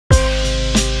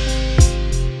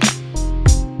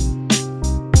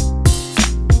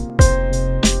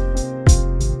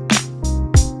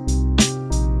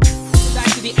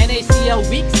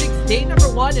week 6, day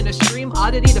number 1 in a stream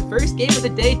oddity. The first game of the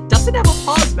day doesn't have a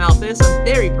pause, Malthus. I'm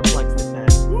very perplexed at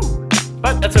that.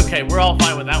 But that's okay. We're all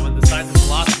fine with that one. The signs of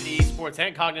Velocity, Esports,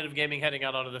 and Cognitive Gaming heading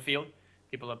out onto the field.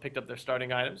 People have picked up their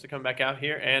starting items to come back out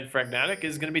here, and Fragnatic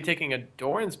is going to be taking a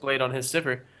Doran's Blade on his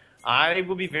Sivir. I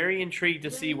will be very intrigued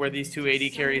to see where these two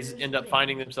AD carries end up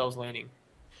finding themselves landing.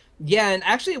 Yeah, and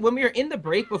actually, when we were in the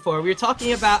break before, we were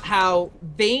talking about how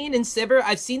Vayne and Sivir,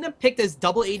 I've seen them picked as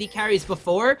double AD carries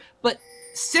before, but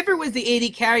Sivir was the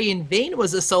AD carry and Vayne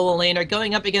was a solo laner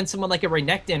going up against someone like a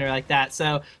Renekton or like that.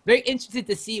 So very interested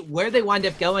to see where they wind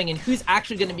up going and who's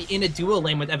actually going to be in a duo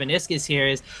lane with Evaniscus here.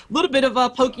 Is a little bit of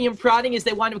poking and prodding as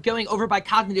they wind up going over by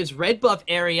Cognitive's red buff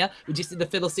area. We just see the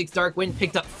Fiddlesticks Dark Wind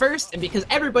picked up first, and because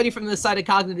everybody from the side of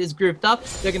Cognitive is grouped up,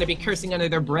 they're going to be cursing under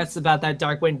their breaths about that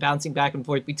Dark Wind bouncing back and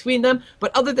forth between them.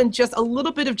 But other than just a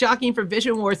little bit of jockeying for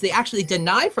Vision Wars, they actually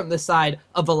deny from the side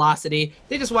of Velocity.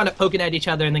 They just wind up poking at each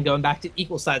other and then going back to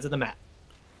equal sides of the map.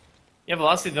 Yeah,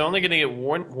 Velocity, they're only going to get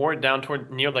ward down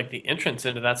toward near like the entrance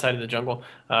into that side of the jungle,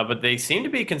 but they seem to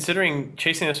be considering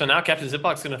chasing this one out. Captain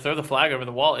Ziplock's going to throw the flag over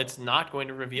the wall. It's not going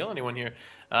to reveal anyone here.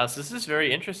 So this is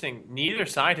very interesting. Neither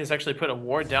side has actually put a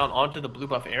ward down onto the blue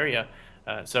buff area.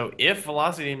 So if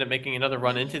Velocity end up making another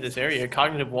run into this area,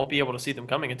 Cognitive won't be able to see them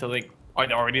coming until they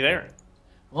are already there.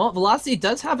 Well, Velocity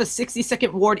does have a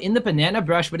 60-second ward in the banana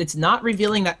brush, but it's not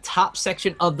revealing that top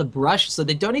section of the brush, so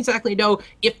they don't exactly know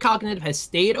if Cognitive has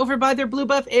stayed over by their blue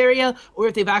buff area or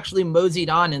if they've actually moseyed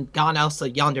on and gone else to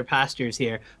yonder pastures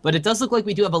here. But it does look like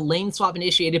we do have a lane swap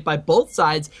initiated by both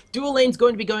sides. Dual lane's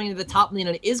going to be going into the top lane,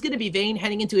 and it is going to be Vayne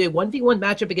heading into a 1v1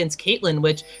 matchup against Caitlyn,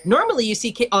 which normally you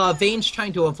see Vayne's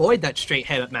trying to avoid that straight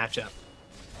head-up matchup.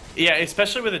 Yeah,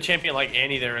 especially with a champion like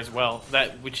Annie there as well.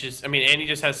 Annie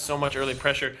just has so much early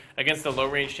pressure against a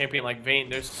low-range champion like Vayne.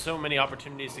 There's so many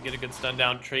opportunities to get a good stun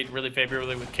down, trade really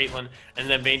favorably with Caitlyn, and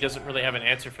then Vayne doesn't really have an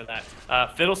answer for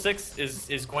that. Fiddlesticks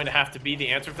is going to have to be the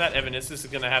answer for that. Evaniscus is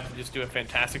going to have to just do a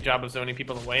fantastic job of zoning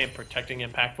people away and protecting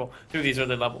Impactful through these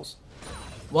early levels.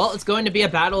 Well, it's going to be a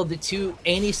battle of the two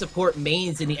Annie support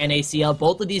mains in the NACL.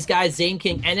 Both of these guys, Zane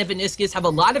King and Evaniscus, have a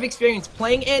lot of experience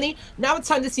playing Annie. Now it's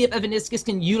time to see if Evaniscus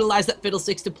can utilize that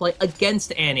Fiddlesticks to play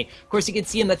against Annie. Of course, you can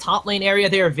see in the top lane area,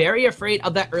 they are very afraid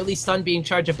of that early stun being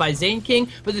charged up by Zane King,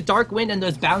 but the Dark Wind and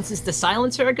those bounces to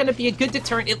silence her are going to be a good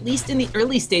deterrent, at least in the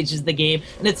early stages of the game,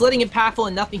 and it's letting Impactful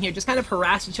and Nothing here just kind of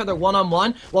harass each other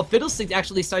one-on-one, while Fiddlesticks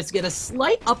actually starts to get a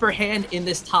slight upper hand in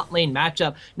this top lane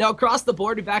matchup. Now, across the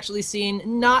board, we've actually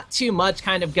seen not too much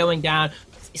kind of going down.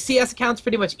 CS accounts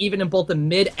pretty much even in both the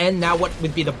mid and now what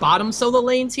would be the bottom solo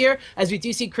lanes here, as we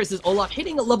do see Chris's Olaf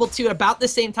hitting a level 2 at about the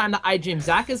same time that iDream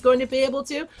Zach is going to be able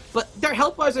to, but their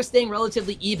health bars are staying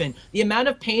relatively even. The amount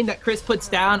of pain that Chris puts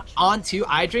down onto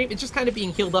iDream, it's just kind of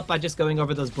being healed up by just going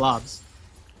over those blobs.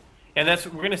 And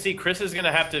we're going to see Chris is going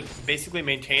to have to basically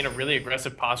maintain a really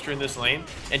aggressive posture in this lane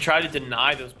and try to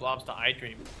deny those blobs to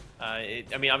iDream.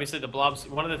 Obviously the blobs,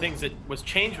 one of the things that was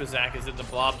changed with Zach is that the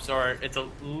blobs it's a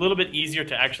little bit easier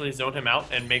to actually zone him out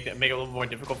and make it a little more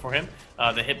difficult for him.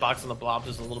 The hitbox on the blobs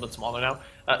is a little bit smaller now.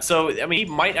 He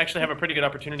might actually have a pretty good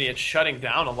opportunity at shutting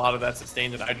down a lot of that sustain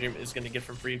that iDream is going to get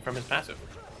from his passive.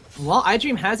 Well,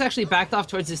 iDream has actually backed off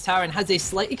towards this tower and has a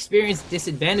slight experience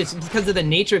disadvantage because of the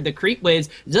nature of the creep waves.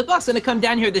 Ziplock's going to come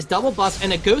down here, this double bust,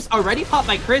 and a Ghost already popped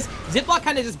by Chris. Ziplock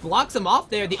kind of just blocks him off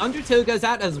there. The Undertow goes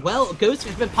out as well. Ghost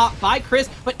has been popped by Chris,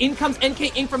 but in comes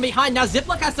NK Inc from behind. Now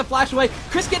Ziplock has to flash away.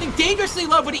 Chris getting dangerously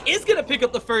low, but he is going to pick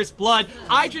up the first blood.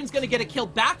 iDream's going to get a kill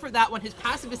back for that one. His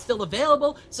passive is still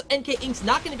available, so NK Inc's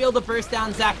not going to be able to burst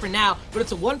down Zach for now, but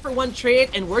it's a 1-for-1 trade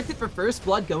and worth it for first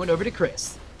blood going over to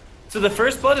Chris. So the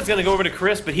first blood is going to go over to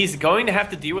Chris, but he's going to have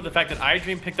to deal with the fact that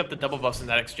iDream picked up the double buffs in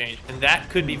that exchange, and that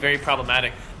could be very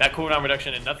problematic. That cooldown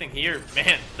reduction and Nothing here,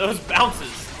 man, those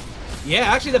bounces. Yeah,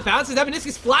 actually the bounces,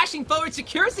 Evaniscus flashing forward,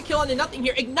 secures the kill on the Nothing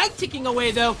here. Ignite ticking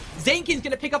away though. Zankin's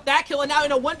gonna pick up that kill, and now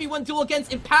in a 1v1 duel against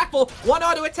Impactful. One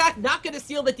auto attack, not gonna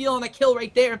seal the deal on a kill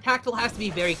right there. Impactful has to be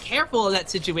very careful of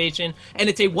that situation, and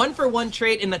it's a 1-for-1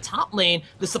 trade in the top lane.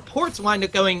 The supports wind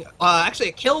up going, actually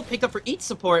a kill picked up for each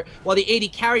support, while the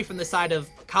AD carry from the side of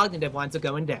Cognitive winds up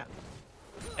going down.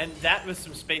 And that was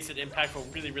some space that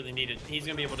Impactful really, really needed. He's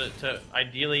gonna be able to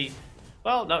ideally...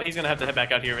 Well, no, he's going to have to head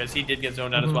back out here as he did get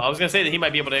zoned out as well. I was going to say that he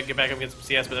might be able to get back up against some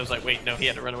CS, but I was like, wait, no, he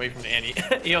had to run away from Annie.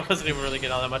 He wasn't even really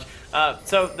getting all that much.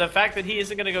 So the fact that he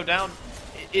isn't going to go down,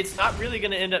 it's not really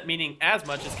going to end up meaning as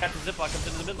much as Captain Ziplock comes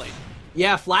into the mid lane.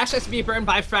 Yeah, Flash has to be burned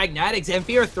by Fragnatic.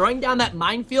 Zamfir throwing down that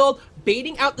minefield,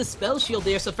 baiting out the spell shield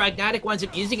there, so Fragnatic winds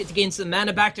up using it to gain some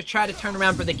mana back to try to turn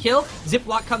around for the kill.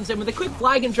 Ziploc comes in with a quick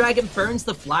flag and dragon, burns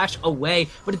the Flash away.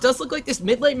 But it does look like this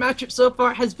mid lane matchup so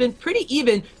far has been pretty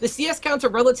even. The CS counts are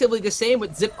relatively the same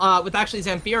with actually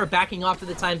Zamfir backing off for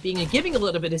the time being and giving a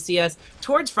little bit of CS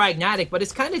towards Fragnatic, but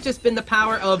it's kind of just been the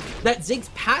power of that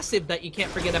Ziggs passive that you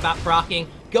can't forget about proccing,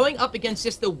 going up against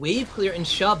just the wave clear and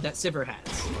shove that Sivir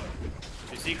has.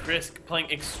 See Chris playing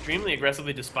extremely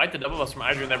aggressively despite the double buffs from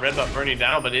iDream, that red buff burning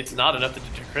down, but it's not enough to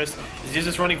deter Chris. He's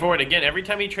just running forward again. Every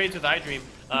time he trades with iDream,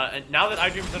 and now that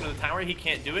iDream is under the tower, he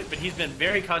can't do it, but he's been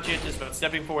very conscientious about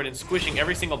stepping forward and squishing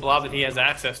every single blob that he has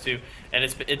access to, and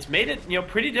it's made it, you know,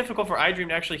 pretty difficult for iDream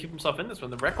to actually keep himself in this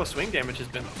one. The reckless swing damage has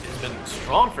been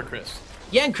strong for Chris.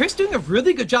 Yeah, and Chris doing a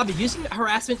really good job of using the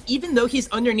harassment even though he's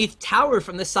underneath tower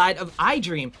from the side of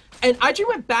iDream. And iDream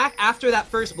went back after that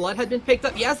first blood had been picked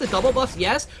up. He has the double buffs,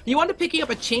 yes. He wanted picking up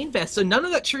a chain vest, so none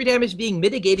of that true damage being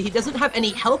mitigated. He doesn't have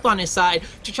any health on his side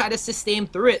to try to sustain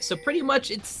through it. So pretty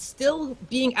much it's still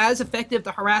being as effective,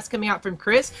 the harass coming out from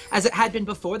Chris, as it had been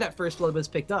before that first blood was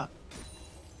picked up.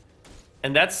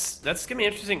 And that's gonna be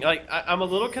interesting. Like, I'm a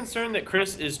little concerned that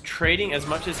Chris is trading as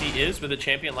much as he is with a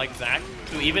champion like Zach,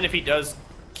 who even if he does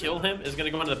kill him, is gonna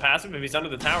go into the passive. If he's under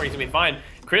the tower, he's gonna be fine.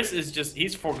 Chris is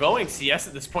he's foregoing CS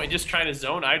at this point, just trying to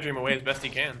zone iDream away as best he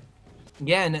can.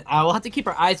 Yeah, and we'll have to keep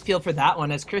our eyes peeled for that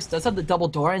one, as Chris does have the double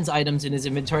Doran's items in his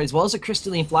inventory, as well as a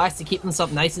Crystalline Flash to keep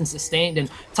himself nice and sustained. And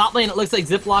top lane, it looks like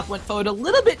Ziploc went forward a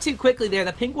little bit too quickly there.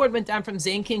 The pink ward went down from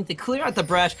Zane King to clear out the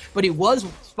brush, but he was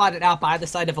spotted out by the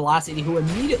side of Velocity, who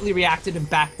immediately reacted and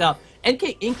backed up.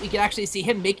 NK Inc, we can actually see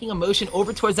him making a motion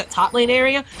over towards that top lane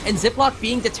area, and Ziploc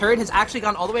being deterred has actually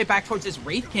gone all the way back towards his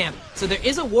Wraith camp. So there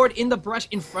is a ward in the brush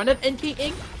in front of NK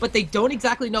Inc, but they don't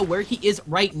exactly know where he is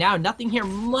right now. Nothing here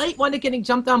might wind up getting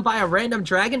jumped on by a random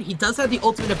dragon. He does have the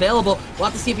ultimate available. We'll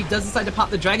have to see if he does decide to pop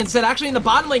the dragon. Instead, actually in the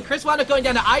bottom lane, Chris wound up going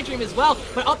down to iDream as well,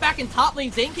 but up back in top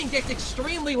lane, Zane King gets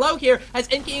extremely low here as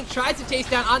NK Inc tries to chase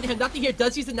down onto him. Nothing here,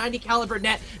 does use a 90 caliber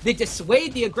net. They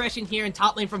dissuade the aggression here in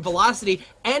top lane from Velocity,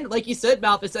 and like you said,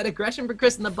 Malphus, that aggression for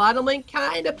Chris in the bottom lane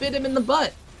kind of bit him in the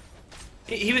butt.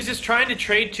 He was just trying to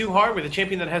trade too hard with a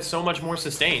champion that has so much more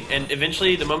sustain, and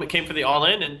eventually the moment came for the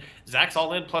all-in, and Zach's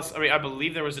all-in, plus, I mean, I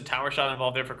believe there was a tower shot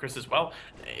involved there for Chris as well.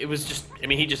 It was just, I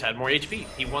mean, he just had more HP.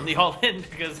 He won the all-in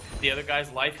because the other guy's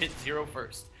life hit 0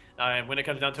 first. And when it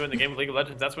comes down to it in the game of League of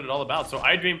Legends, that's what it's all about. So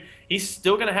iDream, he's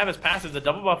still going to have his passive. The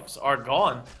double buffs are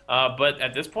gone. But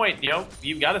at this point, you know,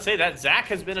 you've got to say that Zach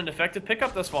has been an effective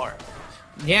pickup thus far.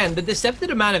 Yeah, and the deceptive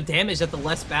amount of damage that the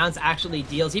less bounds actually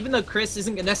deals, even though Chris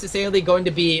isn't necessarily going to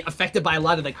be affected by a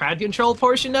lot of the crowd control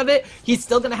portion of it, he's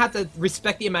still going to have to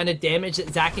respect the amount of damage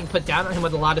that Zach can put down on him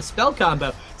with a lot of spell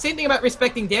combo. Same thing about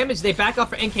respecting damage. They back off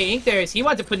for NK Inc there as he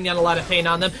wants to putting down a lot of pain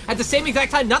on them. At the same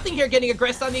exact time, nothing here getting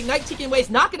aggressed on the Ignite. Taking Ways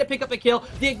not going to pick up a kill.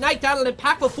 The Ignite down on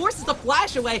Impactful forces the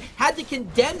Flash away, had to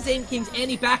condemn Zane King's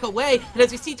Annie back away, and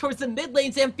as we see towards the mid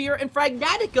lane, Zamfir and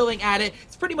Fragnatic going at it,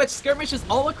 it's pretty much skirmishes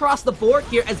all across the board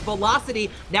here as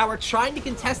Velocity now are trying to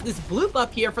contest this blue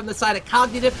buff here from the side of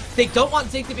Cognitive. They don't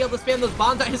want Zig to be able to spam those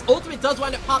bombs out. His ultimate does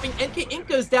wind up popping. NK Inc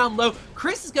goes down low.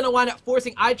 Chris is going to wind up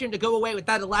forcing iDream to go away with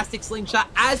that elastic slingshot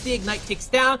as the Ignite ticks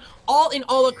down. All in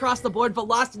all across the board,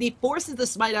 Velocity forces the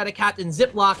smite out of Captain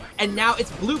Ziploc, and now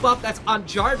it's blue buff that's on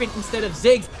Jarvan instead of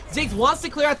Ziggs. Ziggs wants to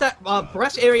clear out that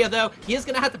brush area though. He is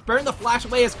going to have to burn the Flash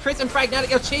away as Chris and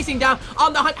Fragnatic are chasing down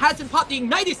on the hunt. Has been popped. The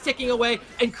Ignite is ticking away,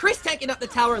 and Chris tanking up the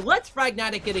tower lets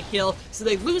Fragnatic get a kill, so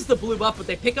they lose the blue buff, but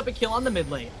they pick up a kill on the mid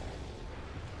lane.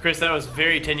 Chris, that was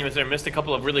very tenuous there. Missed a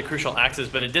couple of really crucial axes,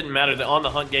 but it didn't matter. The On the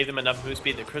Hunt gave them enough move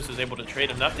speed that Chris was able to trade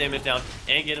enough damage down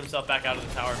and get himself back out of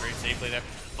the tower very safely there.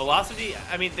 Velocity,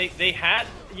 I mean, they had,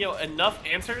 you know, enough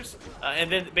answers,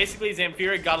 and then basically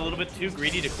Zamfir got a little bit too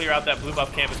greedy to clear out that blue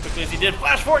buff camp as quickly as he did.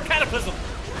 Flash forward Cataclysm!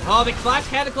 Oh, the Flash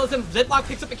Cataclysm. Ziploc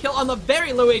picks up a kill on the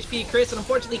very low HP Chris, and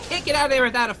unfortunately can't get out of there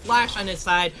without a Flash on his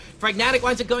side. Fragnatic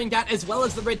winds up going down, as well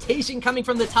as the rotation coming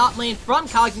from the top lane from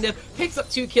Cognitive. Picks up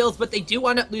 2 kills, but they do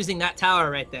wind up losing that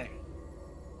tower right there.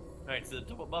 Alright, so the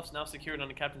double buff's now secured on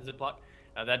the Captain Ziploc.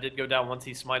 That did go down once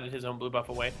he smited his own blue buff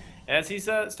away. As he's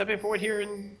stepping forward here,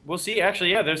 and we'll see,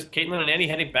 actually, yeah, there's Caitlyn and Annie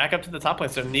heading back up to the top lane,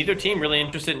 so neither team really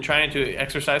interested in trying to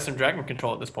exercise some dragon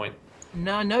control at this point.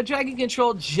 No, no Dragon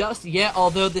Control just yet,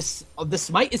 although the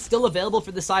Smite is still available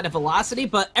for the side of Velocity,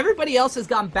 but everybody else has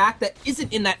gone back that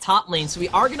isn't in that top lane, so we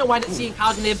are going to wind up seeing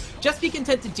Cognitive just be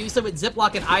content to do so with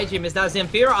Ziploc and iGym, as now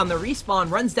Zamfira on the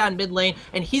respawn runs down mid lane,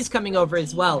 and he's coming over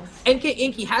as well. NK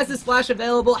Inky has his Flash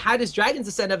available, had his Dragon's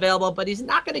Ascent available, but he's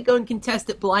not going to go and contest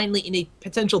it blindly in a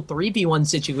potential 3v1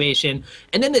 situation.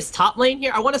 And then this top lane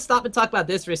here, I want to stop and talk about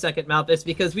this for a second, Malthus,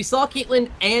 because we saw Caitlyn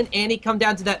and Annie come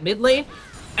down to that mid lane,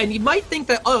 and you might think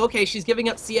that, oh, okay, she's giving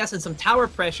up CS and some tower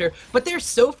pressure, but they're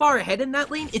so far ahead in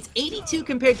that lane, it's 82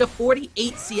 compared to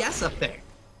 48 CS up there.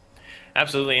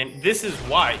 Absolutely, and this is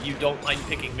why you don't like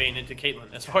picking Vayne into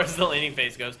Caitlyn as far as the laning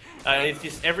phase goes. It's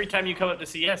just every time you come up to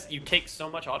CS, you take so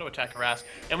much auto attack harass.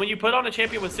 And when you put on a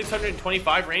champion with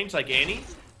 625 range like Annie,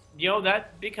 you know,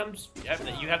 that becomes,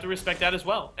 you have to respect that as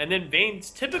well. And then Vayne's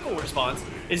typical response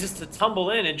is just to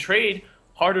tumble in and trade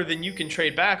harder than you can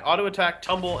trade back, auto attack,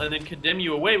 tumble, and then condemn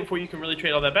you away before you can really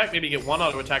trade all that back. Maybe get one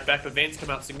auto attack back, but Vayne's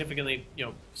come out significantly,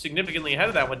 significantly ahead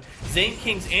of that one. Zane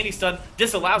King's anti-stun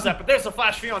disallows that, but there's a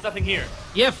flash Fion, nothing here.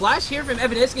 Yeah, flash here from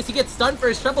Evaniscus. He gets stunned for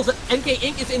his troubles. NK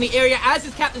Inc is in the area, as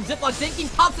is Captain Ziploc. Zane King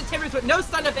pops the timbers with no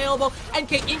stun available.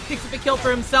 NK Inc picks up a kill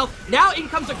for himself. Now in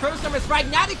comes a Crowstorm as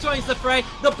Pragmatic joins the fray.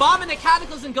 The bomb and the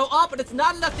Cataclysm go off, but it's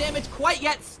not enough damage quite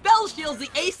yet. Spell Shield's the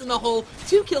ace in the hole.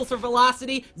 2 kills for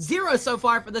Velocity, 0 so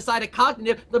far for the side of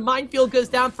Cognitive. The minefield goes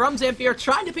down from Zamfir,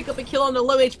 trying to pick up a kill on the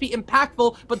low HP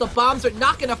Impactful, but the bombs are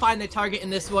not going to find their target in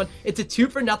this one. It's a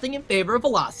 2-for-0 in favor of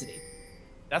Velocity.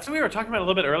 That's what we were talking about a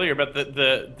little bit earlier, about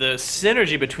the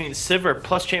synergy between Sivir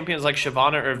plus champions like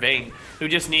Shyvana or Vayne, who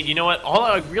just need, you know what, all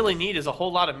I really need is a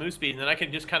whole lot of move speed, and then I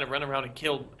can just kind of run around and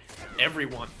kill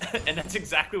everyone. And that's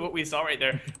exactly what we saw right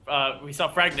there. We saw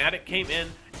Pragmatic came in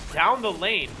down the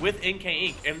lane with NK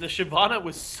Inc, and the Shyvana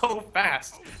was so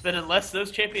fast that unless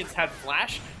those champions had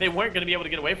Flash, they weren't going to be able to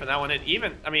get away from that one. And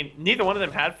even, I mean, neither one of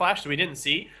them had Flash, so we didn't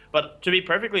see, but to be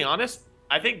perfectly honest,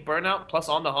 I think Burnout plus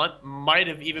On the Hunt might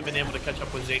have even been able to catch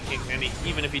up with Zane King,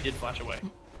 even if he did flash away.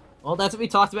 Well, that's what we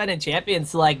talked about in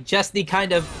Champions, like just the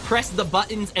kind of press the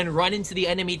buttons and run into the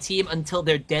enemy team until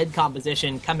they're dead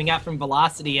composition coming out from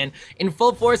Velocity, and in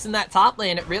full force in that top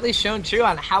lane, it really shown true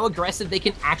on how aggressive they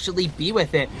can actually be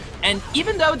with it. And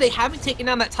even though they haven't taken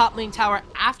down that top lane tower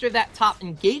after that top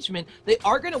engagement, they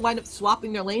are going to wind up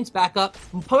swapping their lanes back up,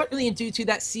 partly due to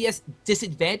that CS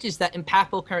disadvantage that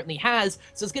Impactful currently has.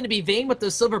 So it's going to be Vayne with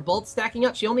those silver bolts stacking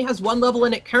up. She only has 1 level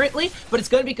in it currently, but it's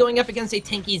going to be going up against a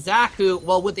tanky Zac who,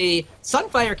 well, with a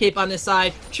Sunfire Cape on his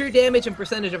side, true damage and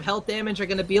percentage of health damage are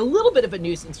going to be a little bit of a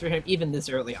nuisance for him even this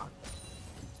early on.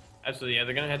 Absolutely, yeah,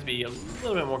 they're going to have to be a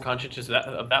little bit more conscientious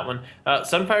of that one.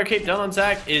 Sunfire Cape done on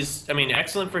Zac is, I mean,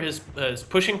 excellent for his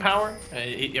pushing power. I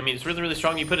mean, it's really, really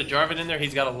strong. You put a Jarvan in there,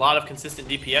 he's got a lot of consistent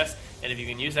DPS, and if you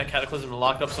can use that Cataclysm to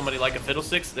lock up somebody like a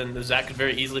Fiddlesticks, then the Zac could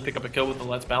very easily pick up a kill with the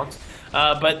Let's Bounce.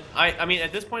 But, I mean,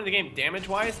 at this point in the game,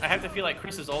 damage-wise, I have to feel like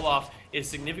Chris's Olaf is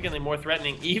significantly more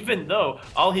threatening, even though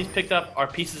all he's picked up are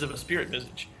pieces of a Spirit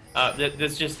Visage.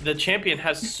 That's just, the champion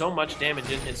has so much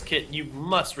damage in his kit, you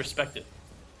must respect it.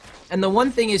 And the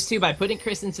one thing is, too, by putting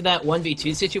Chris into that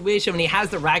 1v2 situation, when he has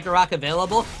the Ragnarok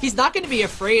available, he's not going to be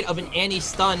afraid of an Annie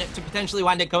stun to potentially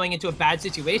wind up going into a bad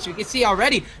situation. You can see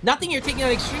already, nothing here taking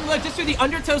on extreme low, just through the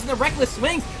undertows and the reckless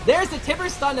swings. There's the Timber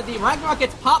stun, and the Ragnarok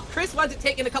gets popped. Chris winds up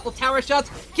taking a couple tower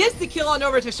shots, gets the kill on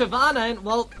over to Shyvana, and,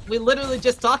 well, we literally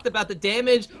just talked about the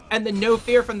damage and the no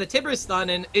fear from the Timber stun,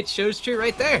 and it shows true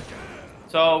right there.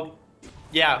 So,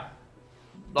 yeah,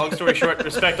 long story short,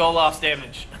 respect all lost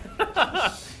damage.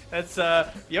 That's,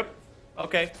 yep.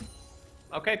 Okay.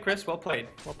 Okay, Chris, well played.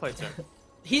 Well played, sir.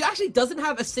 He actually doesn't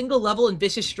have a single level in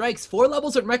Vicious Strikes, 4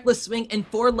 levels in Reckless Swing, and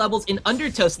 4 levels in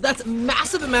Undertow, so that's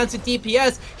massive amounts of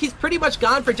DPS. He's pretty much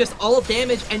gone for just all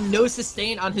damage and no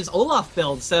sustain on his Olaf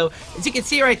build, so as you can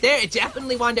see right there, it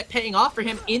definitely wound up paying off for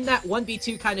him in that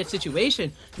 1v2 kind of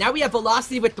situation. Now we have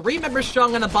Velocity with 3 members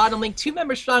strong on the bottom lane, 2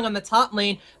 members strong on the top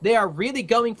lane. They are really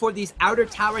going for these outer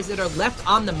towers that are left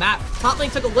on the map. Top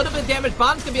lane took a little bit of damage,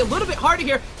 bottom's gonna be a little bit harder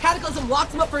here. Cataclysm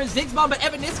locks him up for his Ziggs bomb, but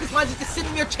Evaniscus winds up just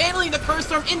sitting there channeling the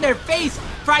Curse Storm in their face.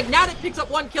 Pragmatic picks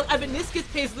up 1 kill, Evaniscus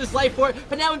pays with his life for it,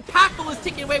 but now Impactful is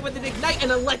taken away with an Ignite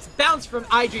and a Let's Bounce from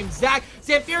iDream Zac.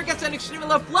 Zamfira gets an extremely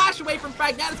low flash away from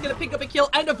Pragmatic's gonna pick up a kill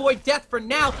and avoid death for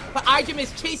now, but iDream is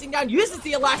chasing down, uses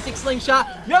the Elastic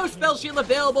Slingshot, no spell shield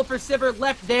available for Sivir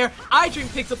left there.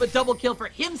 iDream picks up a double kill for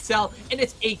himself, and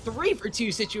it's a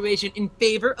 3-for-2 situation in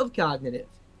favor of Cognitive.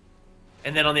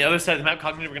 And then on the other side of the map,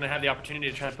 Cognitive are going to have the opportunity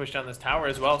to try to push down this tower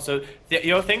as well. So,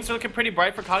 things are looking pretty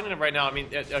bright for Cognitive right now. I mean,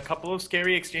 a couple of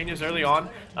scary exchanges early on.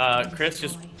 Chris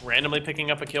just randomly picking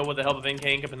up a kill with the help of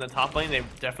NK up in the top lane. They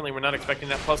definitely were not expecting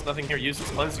that. Plus, nothing here uses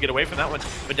cleanse to get away from that one.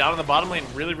 But down in the bottom lane,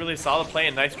 really, really solid play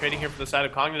and nice trading here from the side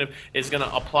of Cognitive is going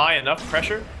to apply enough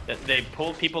pressure that they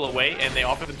pull people away and they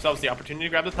offer themselves the opportunity to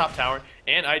grab the top tower.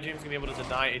 And iDream's going to be able to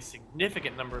deny a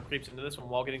significant number of creeps into this one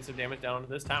while getting some damage down onto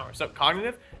this tower. So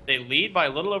Cognitive, they lead by a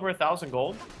little over 1,000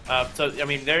 gold. So I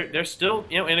mean, they're still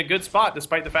in a good spot,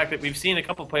 despite the fact that we've seen a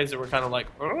couple plays that were kind of like,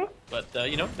 but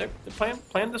they're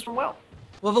playing this one well.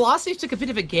 Well, Velocity took a bit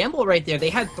of a gamble right there.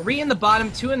 They had 3 in the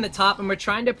bottom, 2 in the top, and were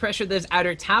trying to pressure those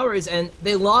outer towers, and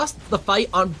they lost the fight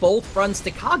on both fronts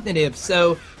to Cognitive.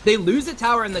 So they lose a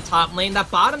tower in the top lane. That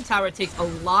bottom tower takes a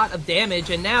lot of damage,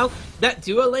 and now that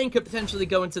duo lane could potentially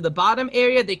go into the bottom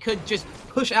area. They could just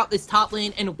push out this top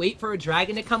lane and wait for a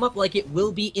dragon to come up like it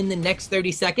will be in the next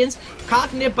 30 seconds.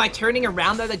 Cognitive, by turning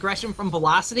around that aggression from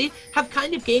Velocity, have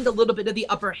kind of gained a little bit of the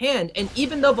upper hand. And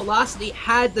even though Velocity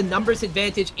had the numbers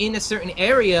advantage in a certain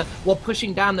area while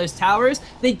pushing down those towers,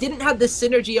 they didn't have the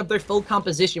synergy of their full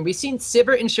composition. We've seen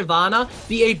Sivir and Shyvana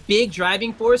be a big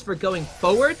driving force for going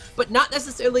forward, but not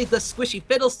necessarily the squishy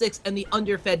Fiddlesticks and the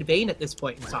underfed Vayne at this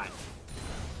point in time.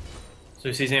 So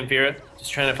we see Zamfira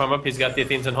just trying to farm up. He's got the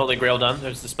Athene's Unholy Grail done.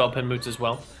 There's the Spell Pen Moots as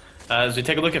well. As we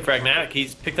take a look at Fragmatic,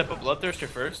 he's picked up a Bloodthirster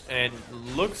first and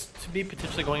looks to be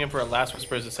potentially going in for a Last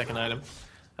Whisper as a second item.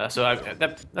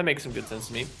 That makes some good sense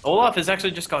to me. Olaf has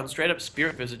actually just gone straight up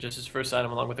Spirit Visit, just his first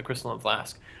item, along with the Crystalline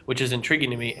Flask, which is intriguing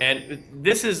to me. And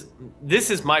this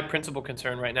is my principal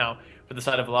concern right now for the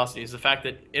side of Velocity, is the fact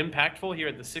that Impactful here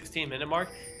at the 16-minute mark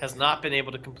has not been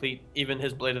able to complete even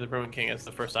his Blade of the Ruin King as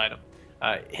the first item.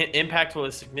 Impactful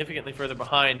is significantly further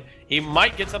behind. He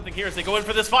might get something here as they go in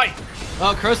for this fight.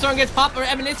 Well, Crowstorm gets popped, or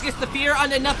Evanis gets the fear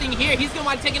onto Nothing Here. He's going to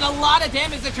wind up taking a lot of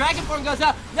damage. The Dragon Form goes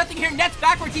out. Nothing Here nets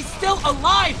backwards. He's still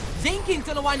alive. Zaneking's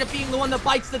going to wind up being the one that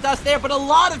bites the dust there, but a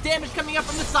lot of damage coming up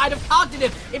from the side of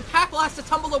Cognitive. Impactful has to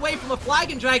tumble away from a flag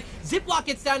and drag. Ziploc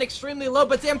gets down extremely low,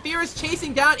 but Zamfira's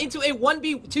chasing down into a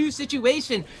 1v2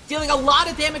 situation, dealing a lot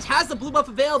of damage, has the blue buff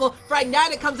available.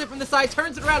 Fragnatic comes in from the side,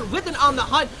 turns it around with an On the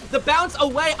Hunt. The bounce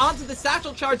away onto the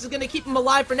satchel charge is going to keep him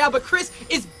alive for now, but Chris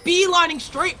is beelining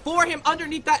straight for him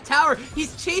underneath that tower.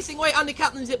 He's chasing away onto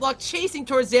Captain Ziploc, chasing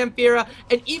towards Zamfira,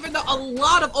 and even though a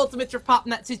lot of ultimates are popped in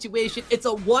that situation, it's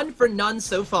a 1 for none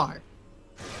so far.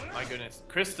 My goodness.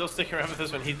 Chris still sticking around with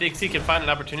this one. He thinks he can find an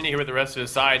opportunity here with the rest of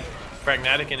his side.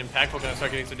 Pragmatic and Impactful going to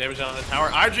start getting some damage on the tower.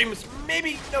 iDream is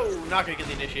maybe, no, not going to get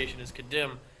the initiation as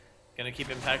Kadim. Going to keep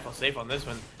Impactful safe on this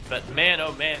one. But man,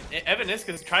 oh man, Evan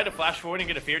Iskis tried to flash forward and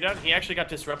get a fear down. He actually got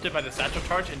disrupted by the satchel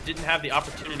charge and didn't have the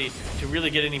opportunity to really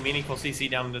get any meaningful CC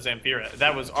down into Zamfira.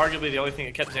 That was arguably the only thing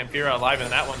that kept Zamfira alive in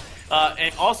that one.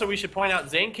 And also we should point out,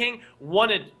 Zane King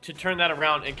wanted to turn that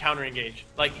around and counter-engage.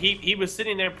 Like, he was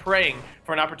sitting there praying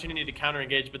for an opportunity to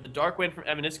counter-engage, but the Dark Wind from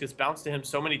Evan Iskis bounced to him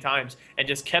so many times and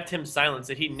just kept him silenced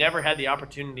that he never had the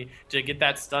opportunity to get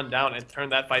that stun down and turn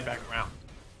that fight back around.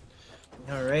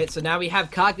 Alright, so now we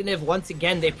have Cognitive once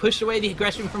again. They push away the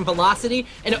aggression from Velocity,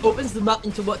 and it opens them up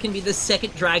into what can be the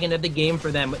second dragon of the game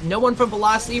for them. With no one from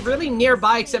Velocity really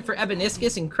nearby except for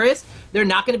Evaniscus and Chris, they're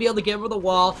not going to be able to get over the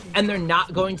wall, and they're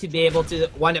not going to be able to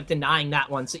wind up denying that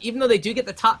one. So even though they do get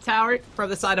the top tower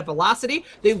from the side of Velocity,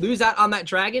 they lose out on that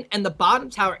dragon, and the bottom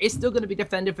tower is still going to be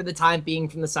defended for the time being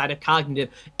from the side of Cognitive.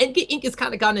 NK Inc. has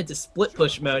kind of gone into split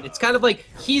push mode. It's kind of like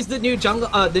he's the new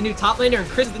the new top laner, and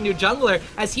Chris is the new jungler,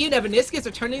 as he and Evaniscus are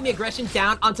turning the aggression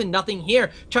down onto Nothing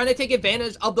Here, trying to take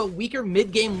advantage of the weaker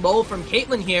mid-game lull from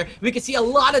Caitlyn here. We can see a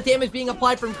lot of damage being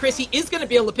applied from Chris. He is going to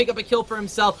be able to pick up a kill for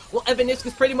himself, while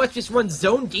Evaniscus pretty much just runs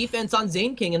zone defense on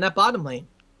Zane King in that bottom lane.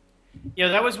 Yeah,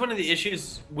 that was one of the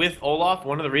issues with Olaf.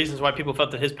 One of the reasons why people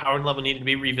felt that his power level needed to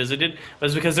be revisited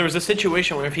was because there was a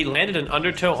situation where if he landed an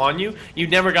undertow on you, you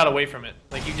never got away from it.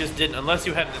 Like, you just didn't, unless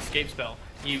you had an escape spell.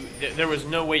 There was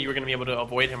no way you were going to be able to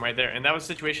avoid him right there. And that was a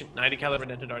situation. 90 caliber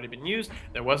dent had already been used.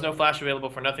 There was no flash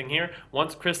available for Nothing Here.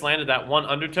 Once Chris landed that one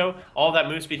undertow, all that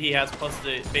move speed he has, plus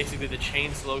basically the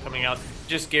chain slow coming out,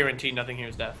 just guaranteed Nothing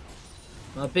Here's death.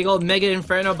 A big old Mega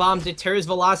Inferno Bomb deters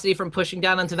Velocity from pushing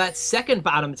down onto that second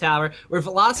bottom tower, where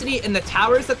Velocity and the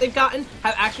towers that they've gotten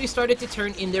have actually started to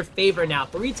turn in their favor now.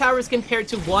 3 towers compared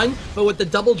to 1, but with the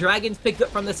double dragons picked up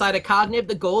from the side of Cognitive,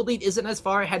 the gold lead isn't as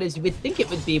far ahead as you would think it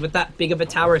would be with that big of a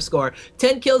tower score.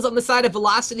 10 kills on the side of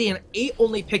Velocity and 8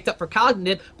 only picked up for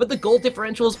Cognitive, but the gold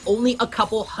differential is only a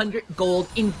couple hundred gold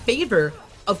in favor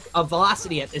of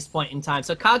velocity at this point in time.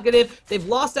 So Cognitive, they've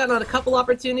lost out on a couple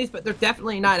opportunities, but they're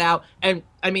definitely not out. And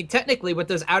I mean, technically, with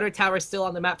those outer towers still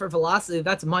on the map for velocity,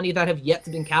 that's money that have yet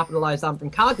to been capitalized on from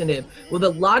Cognitive. With a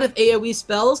lot of AoE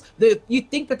spells, you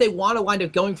think that they want to wind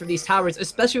up going for these towers,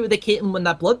 especially with the Caitlyn when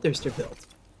that Bloodthirster build.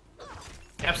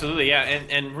 Absolutely, yeah,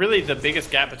 and really the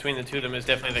biggest gap between the two of them is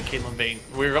definitely the Caitlyn Vayne.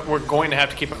 We're going to have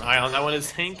to keep an eye on that one.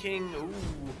 Is thinking, ooh,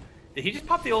 did he just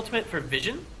pop the ultimate for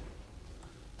Vision?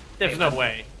 There's no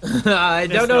way. I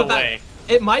don't know no way.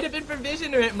 It might have been for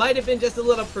Vision, or it might have been just a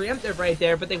little preemptive right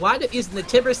there, but they wind up using the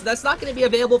Timber, so that's not going to be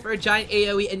available for a giant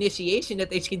AoE initiation if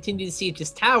they continue to siege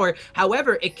this tower.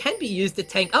 However, it can be used to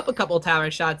tank up a couple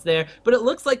tower shots there, but it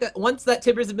looks like that once that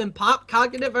Timbers have been popped,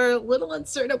 Cognitive are a little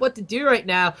uncertain of what to do right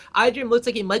now. iDream looks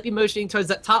like he might be motioning towards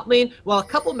that top lane, while a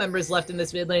couple members left in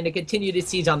this mid lane to continue to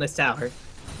siege on this tower.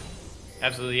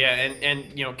 Absolutely, yeah, and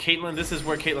you know, Caitlyn, this is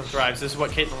where Caitlyn thrives. This is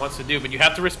what Caitlyn wants to do, but you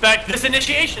have to respect this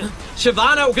initiation.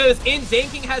 Shyvana goes in.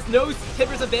 Zanking has no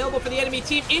Timbers available for the enemy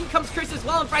team. In comes Chris as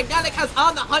well, and Fragnatic has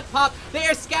on the hunt pop. They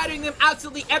are scattering them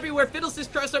absolutely everywhere. Fiddlesticks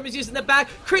Crowstorm is using the back.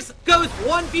 Chris goes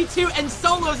 1v2 and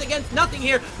solos against nothing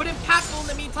here, but Impactful in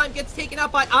the meantime gets taken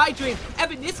out by iDream.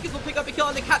 Evaniscus will pick up a kill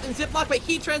on the Captain Ziplock, but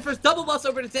he transfers double bus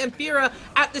over to Zamfira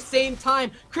at the same time.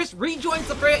 Chris rejoins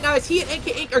the fray right now as he and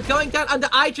NK Inc. are going down onto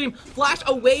iDream. Flash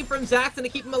away from Zaxxon to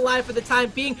keep him alive for the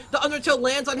time being. The Undertow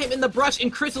lands on him in the brush, and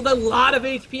Chris with a lot of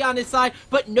HP on his side,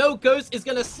 but no Ghost is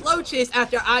going to slow chase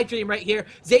after iDream right here.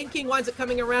 Zane King winds up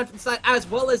coming around from the side as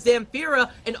well as Zamfira,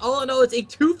 and all in all, it's a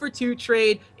 2-for-2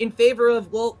 trade in favor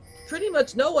of, well, pretty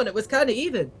much no one. It was kind of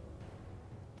even.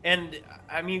 And,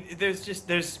 I mean,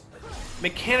 there's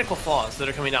mechanical flaws that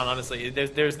are coming down, honestly.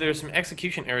 There's some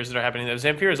execution errors that are happening there.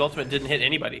 Zamfira's ultimate didn't hit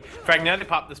anybody. Fragnatic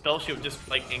popped the spell shield just,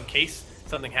 like, in case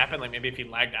something happened, like maybe if he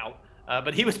lagged out.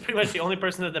 But he was pretty much the only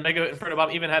person that the Mega Inferno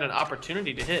Bomb even had an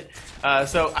opportunity to hit.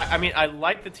 So, I mean, I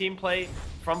like the team play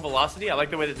from Velocity. I like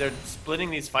the way that they're splitting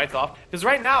these fights off. Because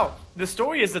right now, the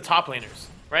story is the top laners,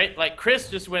 right? Like, Chris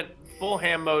just went full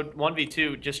ham mode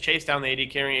 1v2, just chased down the AD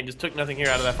carry and just took nothing here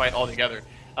out of that fight altogether.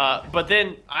 But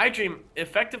then iDream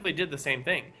effectively did the same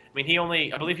thing. I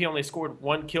mean, I believe he only scored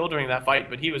 1 kill during that fight,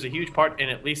 but he was a huge part in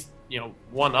at least, you know,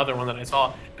 one other one that I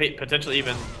saw, potentially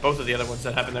even both of the other ones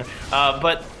that happened there.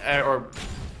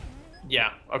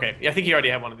 Yeah, okay. Yeah, I think he already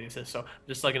had one of the assists, so I'm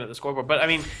just looking at the scoreboard. But I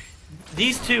mean,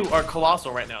 these two are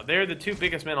colossal right now. They're the two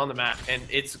biggest men on the map, and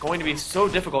it's going to be so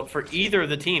difficult for either of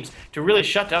the teams to really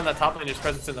shut down that top laner's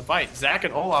presence in the fight. Zach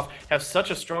and Olaf have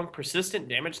such a strong, persistent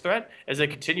damage threat as they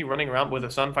continue running around with a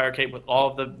Sunfire Cape with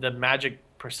all of the magic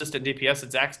persistent DPS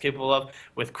that Zach's capable of,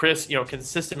 with Chris, you know,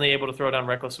 consistently able to throw down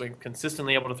Reckless Swing,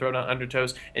 consistently able to throw down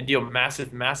Undertows, and deal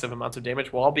massive amounts of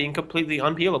damage while being completely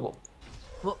unpeelable.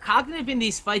 Well, Cognitive in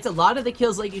these fights, a lot of the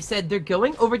kills, like you said, they're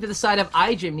going over to the side of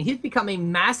iDream, and he's become a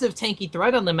massive tanky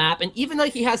threat on the map, and even though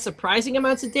he has surprising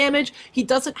amounts of damage, he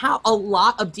doesn't have a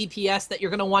lot of DPS that you're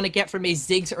going to want to get from a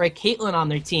Ziggs or a Caitlyn on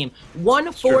their team.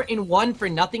 1-4-1 for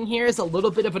nothing here is a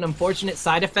little bit of an unfortunate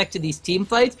side effect to these team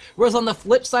fights, whereas on the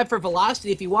flip side for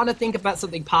Velocity, if you want to think about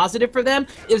something positive for them,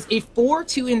 is a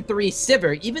 4-2-3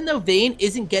 Sivir. Even though Vayne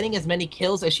isn't getting as many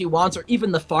kills as she wants, or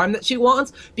even the farm that she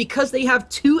wants, because they have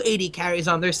 2 AD carries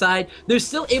on their side, they're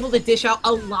still able to dish out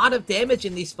a lot of damage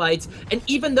in these fights, and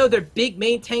even though their big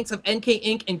main tanks of NK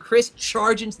Inc. and Chris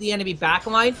charge into the enemy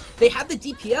backline, they have the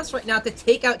DPS right now to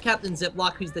take out Captain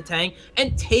Ziplock, who's the tank,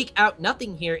 and take out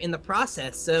nothing here in the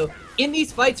process. So in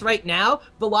these fights right now,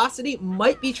 Velocity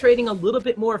might be trading a little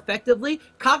bit more effectively.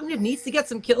 Cognitive needs to get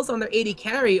some kills on their AD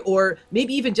carry, or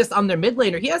maybe even just on their mid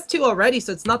laner. He has 2 already,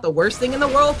 so it's not the worst thing in the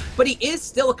world, but he is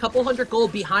still a couple hundred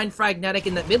gold behind Fragnatic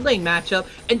in that mid lane matchup,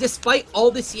 and despite all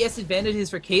the CS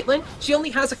advantages for Caitlyn, she only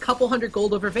has a couple hundred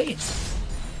gold over Vayne.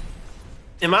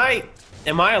 Am I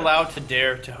allowed to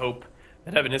dare to hope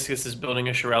that Evaniscus is building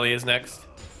a Shirelia's next?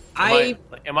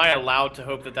 Am I allowed to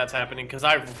hope that that's happening? Because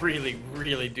I really,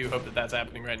 really do hope that that's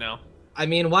happening right now. I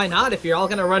mean, why not? If you're all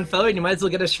going to run forward, you might as well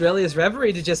get Australia's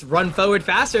Reverie to just run forward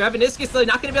faster. Evaniscus, though,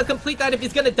 not going to be able to complete that if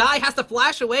he's going to die. Has to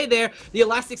flash away there. The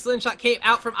Elastic Slingshot came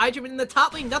out from iDream, in the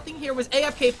top lane, nothing here was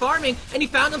AFK farming, and he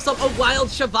found himself a wild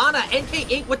Shyvana. NK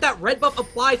Inc. with that red buff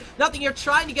applied. Nothing here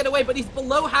trying to get away, but he's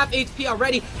below half HP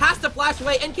already. Has to flash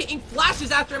away. NK Inc. flashes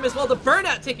after him as well. The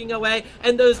burnout ticking away,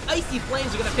 and those icy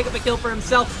flames are going to pick up a kill for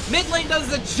himself. Mid lane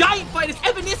does a giant fight as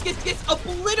Evaniscus gets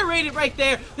obliterated right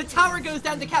there. The tower goes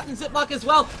down to Captain Ziplock. Ziploc as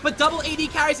well, but double AD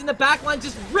carries in the backline,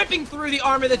 just ripping through the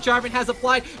armor that Jarvan has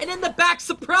applied. And in the back,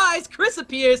 surprise, Chris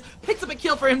appears, picks up a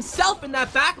kill for himself in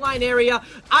that backline area.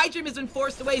 iDream has been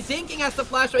forced away. Zane King has to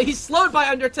flash away. He's slowed by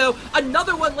Undertow.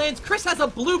 Another one lands. Chris has a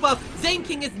blue buff. Zane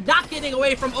King is not getting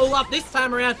away from Olaf this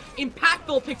time around.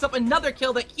 Impactful picks up another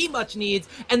kill that he much needs,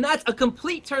 and that's a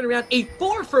complete turnaround, a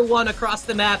 4-for-1 across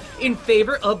the map in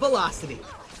favor of Velocity.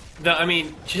 I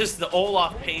mean, just the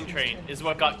Olaf pain train is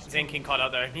what got Zane King caught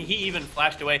out there. He even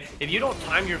flashed away. If you don't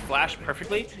time your flash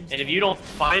perfectly, and if you don't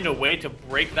find a way to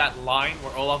break that line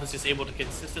where Olaf is just able to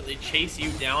consistently chase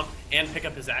you down and pick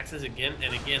up his axes again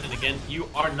and again and again, you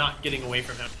are not getting away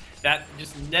from him. That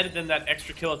just netted them that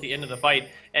extra kill at the end of the fight.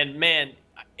 And man,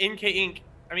 NK Inc.,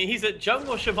 I mean, he's a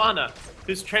jungle Shyvana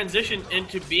who's transitioned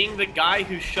into being the guy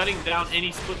who's shutting down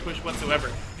any split push whatsoever.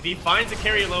 If he finds a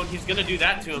carry alone, he's going to do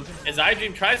that to him, as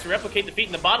iDream tries to replicate the feat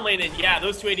in the bottom lane, and yeah,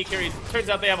 those two AD carries, turns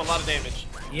out they have a lot of damage.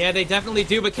 Yeah, they definitely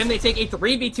do, but can they take a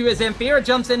 3v2 as Zamfira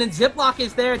jumps in and Ziploc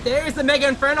is there? There's the Mega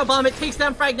Inferno Bomb. It takes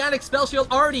down Fragnatic. Spell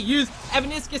Shield already used.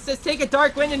 Evaniscus says take a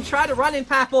Dark Wind and try to run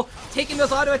Impactful. Taking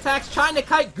those auto attacks, trying to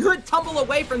kite. Good tumble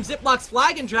away from Ziploc's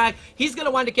Flag and Drag. He's going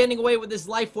to wind up getting away with his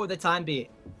life for the time being.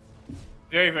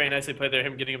 Very, very nicely played there,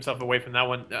 him getting himself away from that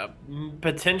one.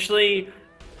 Potentially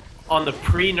on the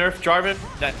pre-nerf Jarvan,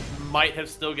 that might have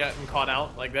still gotten caught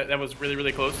out. Like, that was really,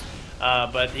 really close.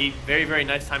 But he very, very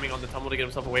nice timing on the tumble to get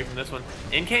himself away from this one.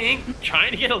 NK Inc.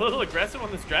 trying to get a little aggressive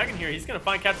on this dragon here. He's going to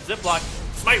find Captain Ziploc.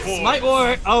 Smite War! Smite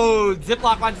War! Oh,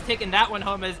 Ziploc winds up taking that one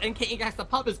home as NK Inc. has to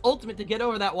pop his ultimate to get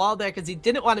over that wall there because he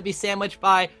didn't want to be sandwiched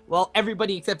by, well,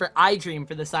 everybody except for iDream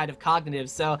for the side of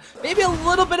Cognitive. So maybe a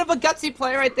little bit of a gutsy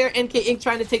play right there. NK Inc.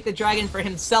 trying to take the dragon for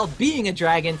himself being a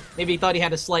dragon. Maybe he thought he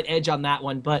had a slight edge on that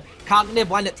one, but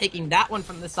Cognitive wound up taking that one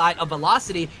from the side of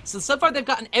Velocity. So far they've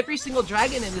gotten every single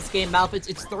dragon in this game, Malphits.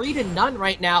 It's 3-0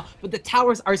 right now, but the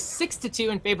towers are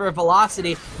 6-2 in favor of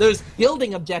Velocity. Those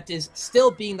building objectives still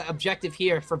being the objective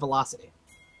here for Velocity.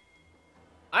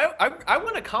 I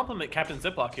want to compliment Captain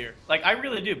Ziploc here. Like, I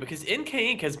really do, because NK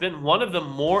Inc. has been one of the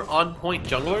more on-point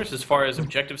junglers as far as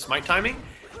objective smite timing,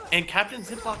 and Captain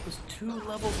Ziploc was 2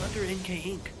 levels under NK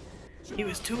Inc. He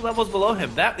was 2 levels below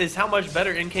him. That is how much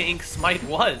better NK Inc.'s smite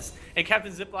was, and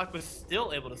Captain Ziploc was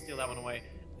still able to steal that one away.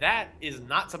 That is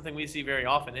not something we see very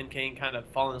often, NK Inc. kind of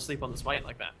falling asleep on the smite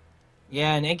like that.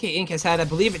 Yeah, and NK Inc. has had, I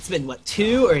believe it's been, what,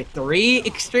 2 or 3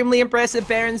 extremely impressive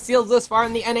Baron steals thus far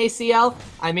in the NACL?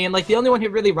 I mean, like, the only one who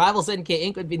really rivals NK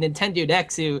Inc. would be Nintendo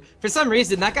X, who, for some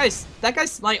reason, that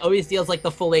guy's smite always deals, like,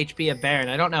 the full HP of Baron.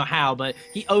 I don't know how, but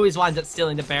he always winds up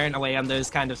stealing the Baron away on those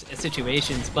kind of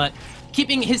situations, but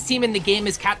keeping his team in the game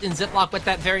is Captain Ziploc with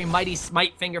that very mighty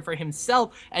smite finger for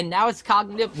himself, and now it's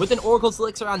Cognitive with an Oracle's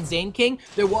Elixir on Zane King.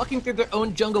 They're walking through their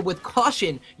own jungle with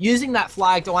caution, using that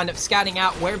flag to wind up scouting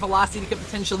out where Velocity could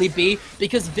potentially be,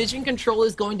 because vision control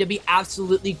is going to be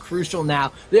absolutely crucial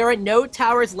now. There are no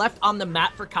towers left on the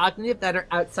map for Cognitive that are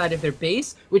outside of their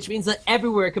base, which means that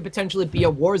everywhere could potentially be a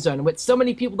war zone. With so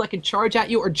many people that can charge at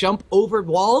you or jump over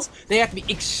walls, they have to be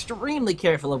extremely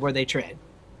careful of where they tread.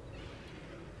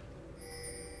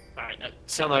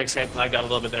 Sound like Sam lagged out a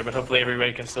little bit there, but hopefully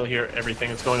everybody can still hear everything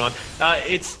that's going on.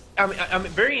 I'm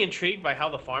very intrigued by how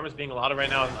the farm is being allotted right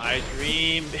now in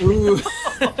iDream.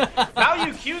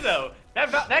 Value Q though,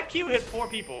 that Q hit 4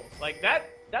 people. Like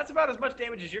that's about as much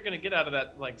damage as you're gonna get out of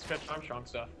that like Stretch Armstrong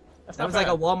stuff. That was like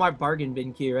a Walmart bargain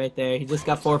bin Q right there. He just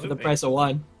got 4 for the price of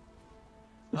 1.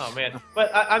 Oh man,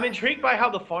 but I'm intrigued by how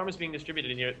the farm is being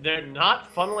distributed in here. They're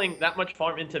not funneling that much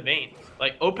farm into Vayne.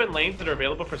 Like, open lanes that are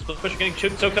available for split push are getting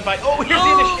soaked up by, oh, here's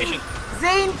the initiation!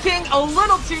 Zane King a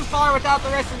little too far without the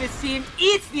rest of his team,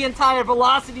 eats the entire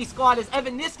Velocity squad as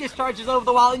Evaniscus charges over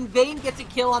the wall, and Vayne gets a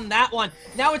kill on that one.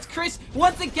 Now it's Chris,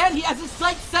 once again, he has his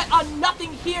sights set on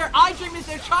nothing here. iDream is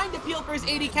there trying to peel for his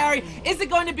AD carry. Is it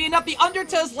going to be enough? The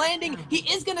Undertow's landing, he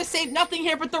is going to save nothing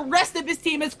here, but the rest of his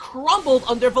team has crumbled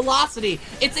under Velocity.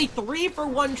 It's a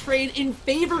 3-for-1 trade in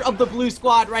favor of the blue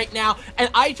squad right now,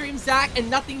 and iDream, Zach,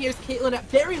 and nothing here's Caitlyn at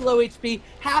very low HP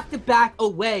have to back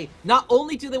away. Not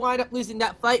only do they wind up losing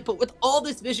that fight, but with all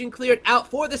this vision cleared out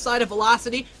for the side of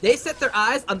Velocity, they set their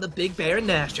eyes on the big Baron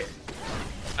Nashor.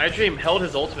 iDream held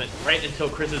his ultimate right until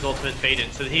Chris's ultimate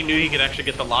faded, so he knew he could actually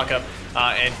get the lockup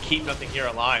and keep Nothing Here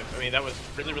alive. I mean, that was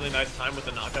really, really nice time with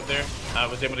the knockup there.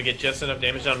 Was able to get just enough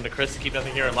damage down to Chris to keep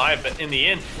Nothing Here alive, but in the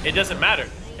end, it doesn't matter.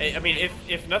 I mean,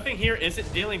 if Nothing Here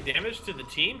isn't dealing damage to the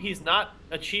team, he's not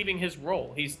achieving his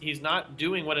role. He's not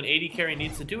doing what an AD carry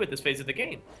needs to do at this phase of the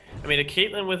game. I mean, a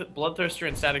Caitlyn with Bloodthirster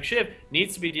and Static Shiv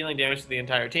needs to be dealing damage to the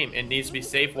entire team and needs to be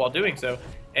safe while doing so.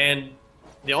 And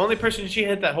the only person she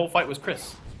hit that whole fight was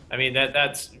Chris. I mean,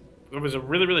 that's it was a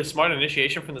really, really smart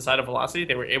initiation from the side of Velocity.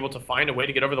 They were able to find a way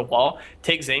to get over the wall,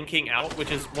 take Zane King out,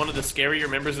 which is one of the scarier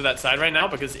members of that side right now,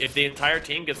 because if the entire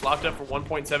team gets locked up for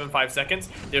 1.75 seconds,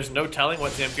 there's no telling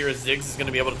what Zamfira's Ziggs is going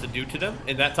to be able to do to them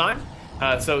in that time.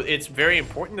 So it's very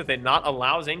important that they not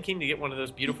allow Zane King to get one of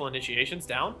those beautiful initiations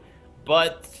down.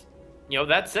 But, you know,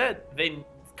 that said,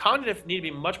 Cognitive need to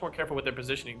be much more careful with their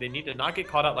positioning. They need to not get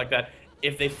caught out like that.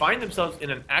 If they find themselves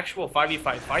in an actual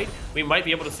 5v5 fight, we might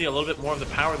be able to see a little bit more of the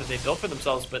power that they built for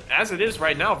themselves. But as it is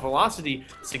right now, Velocity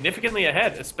significantly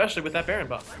ahead, especially with that Baron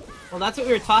buff. Well, that's what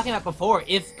we were talking about before.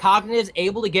 If Cognitive's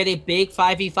able to get a big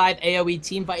 5v5 AoE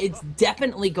team fight, it's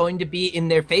definitely going to be in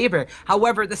their favor.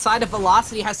 However, the side of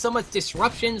Velocity has so much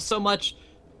disruption, so much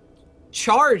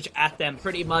charge at them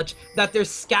pretty much, that they're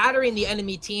scattering the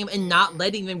enemy team and not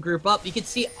letting them group up. You can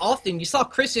see often, you saw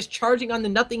Chris just charging on the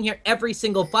nothing here every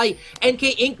single fight. NK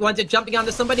Inc. wanted jumping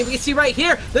onto somebody. We can see right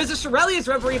here, there's a Shirelia's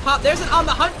Reverie pop, there's an On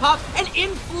the Hunt pop, and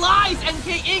in flies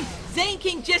NK Inc. Zane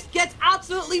King just gets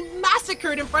absolutely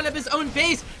massacred in front of his own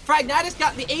base. Fragnatus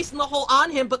got the ace in the hole on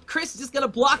him, but Chris is just going to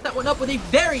block that one up with a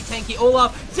very tanky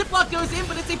Olaf. Ziploc goes in,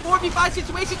 but it's a 4v5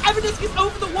 situation. Evaniscus is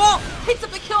over the wall, picks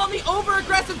up the kill on the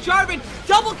over-aggressive Jarvan.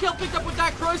 Double kill picked up with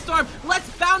that Crowstorm. Let's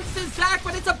bounce to Zach,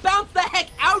 but it's a bounce the heck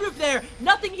out of there.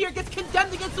 Nothing here gets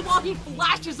condemned against the wall. He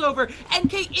flashes over.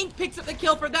 NK Inc. picks up the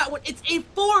kill for that one. It's a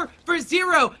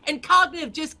 4-for-0, and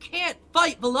Cognitive just can't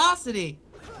fight Velocity.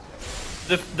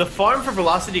 The farm for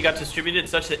Velocity got distributed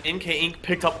such that NK Inc.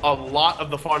 picked up a lot of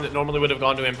the farm that normally would have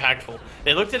gone to Impactful.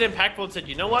 They looked at Impactful and said,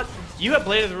 you know what? You have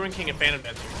Blade of the Ruin King and Phantom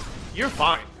Dancer. You're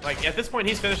fine. Like, at this point,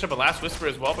 he's finished up a Last Whisper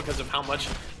as well because of how much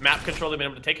map control they've been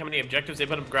able to take, how many objectives they've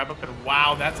been able to grab up, and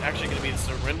wow, that's actually going to be a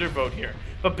surrender vote here.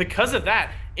 But because of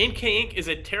that, NK Inc. is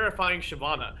a terrifying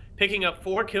Shyvana. Picking up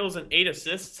 4 kills and 8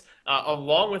 assists,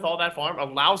 along with all that farm,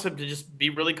 allows him to just be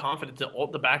really confident to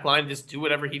ult the backline, just do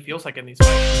whatever he feels like in these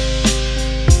fights.